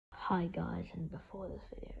Hi guys, and before this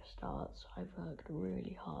video starts, I've worked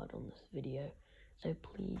really hard on this video, so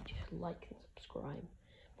please just like and subscribe.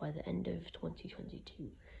 By the end of 2022,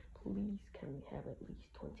 please can we have at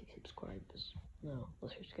least 20 subscribers? Now,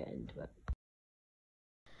 let's just get into it.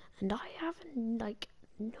 And I haven't, not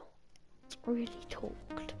really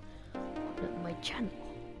talked on my channel,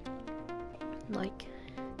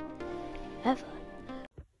 ever.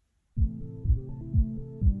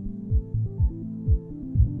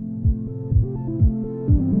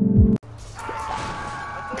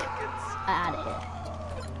 Out of here.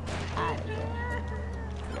 Out of here.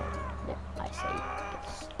 No, I say get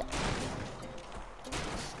stuck.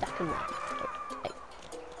 Stuck in that. Hey,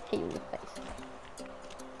 hit you in the face.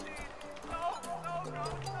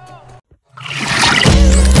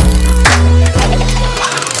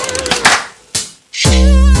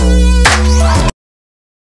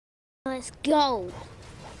 Let's go.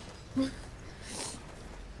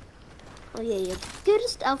 Oh yeah, you're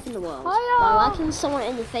goodest elf in the world. Hiya. By whacking someone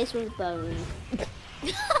in the face with a bone.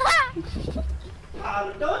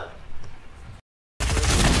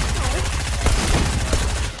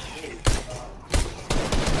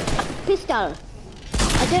 Pistol.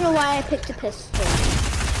 I don't know why I picked a pistol.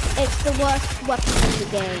 It's the worst weapon in the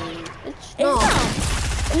game. It's not.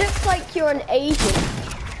 It looks like you're an agent.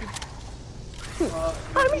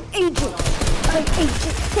 I'm an agent. I'm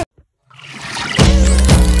Agent.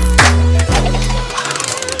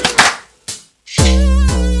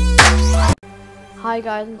 Hi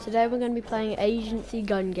guys, and today we're going to be playing Agency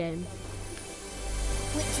Gun Game.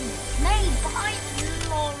 Which is made by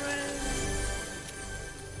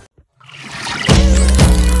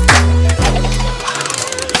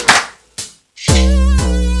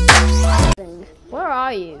Lauren. Where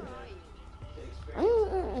are you?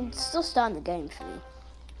 I'm still starting the game for me.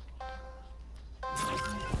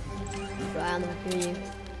 Right, I'm not hear you.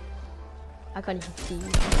 I can't even see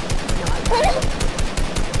you.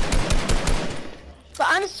 But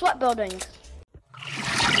I'm sweat building.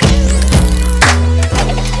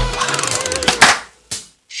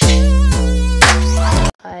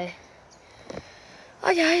 Hi.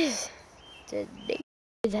 Hi guys. Today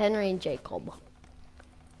is Henry and Jacob.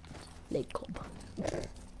 Henry?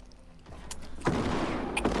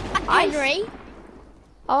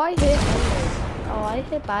 I hear Henry. Oh, I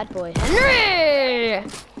hear bad boy. Henry!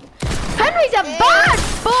 Henry's a bad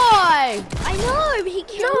boy! I know, he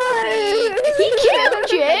killed me. He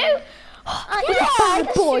killed you? He's a bad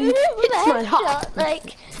boy. It's my heart.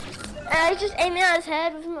 I just aimed at his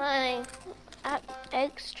head with my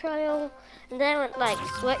X trail, and then went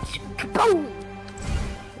switch. Kaboom!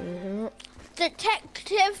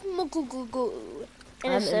 Detective Mugugugu.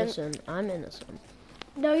 Innocent. I'm innocent.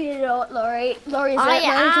 No, you're not, Laurie. Laurie's I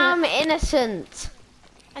am innocent.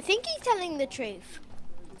 I think he's telling the truth.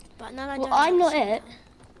 But no, Well, I'm not it.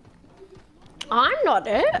 I'm not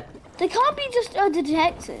it. They can't be just a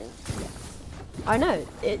detective. I know.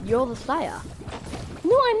 You're the slayer.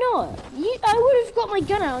 No, I'm not. I would have got my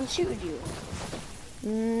gun out and shooted you.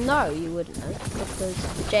 No, you wouldn't know. Because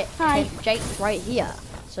Hi. Jake's right here.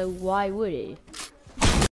 So why would he?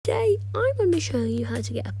 Today, I'm going to be showing you how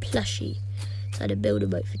to get a plushie. So to build a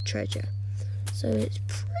boat for treasure. So it's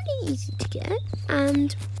pretty easy to get.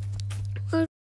 And